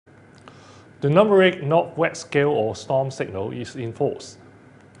The numeric northwest gale or storm signal is in force.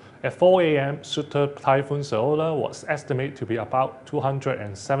 At 4 a.m., Sutter Typhoon Saola was estimated to be about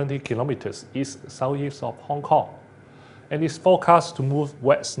 270 kilometers east-southeast of Hong Kong, and is forecast to move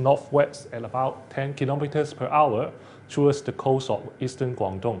west-northwest at about 10 kilometers per hour towards the coast of eastern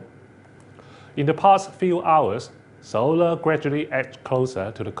Guangdong. In the past few hours, Saola gradually edged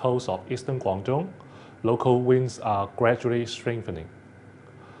closer to the coast of eastern Guangdong. Local winds are gradually strengthening.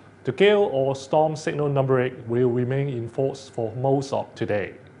 The gale or storm signal number 8 will remain in force for most of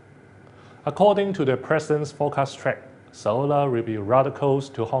today. According to the present forecast track, Saola will be rather close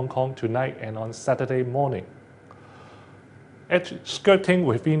to Hong Kong tonight and on Saturday morning. Skirting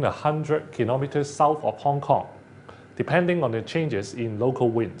within 100 kilometers south of Hong Kong, depending on the changes in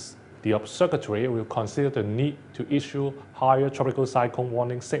local winds, the observatory will consider the need to issue higher tropical cyclone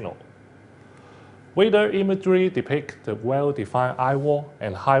warning signal. Weather imagery depicts the well-defined eye wall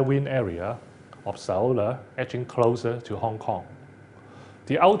and high wind area of Saola edging closer to Hong Kong.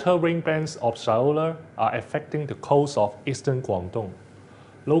 The outer ring bands of Saola are affecting the coast of eastern Guangdong.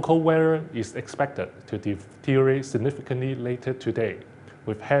 Local weather is expected to deteriorate significantly later today,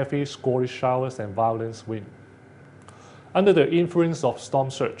 with heavy squally showers and violent wind. Under the influence of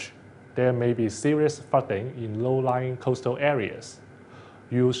storm surge, there may be serious flooding in low-lying coastal areas.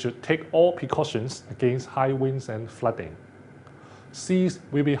 You should take all precautions against high winds and flooding. Seas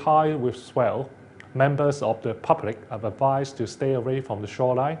will be high with swell. Members of the public are advised to stay away from the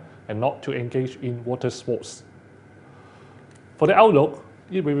shoreline and not to engage in water sports. For the outlook,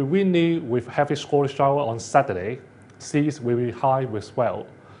 it will be windy with heavy squally shower on Saturday. Seas will be high with swell,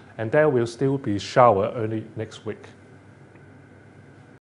 and there will still be shower early next week.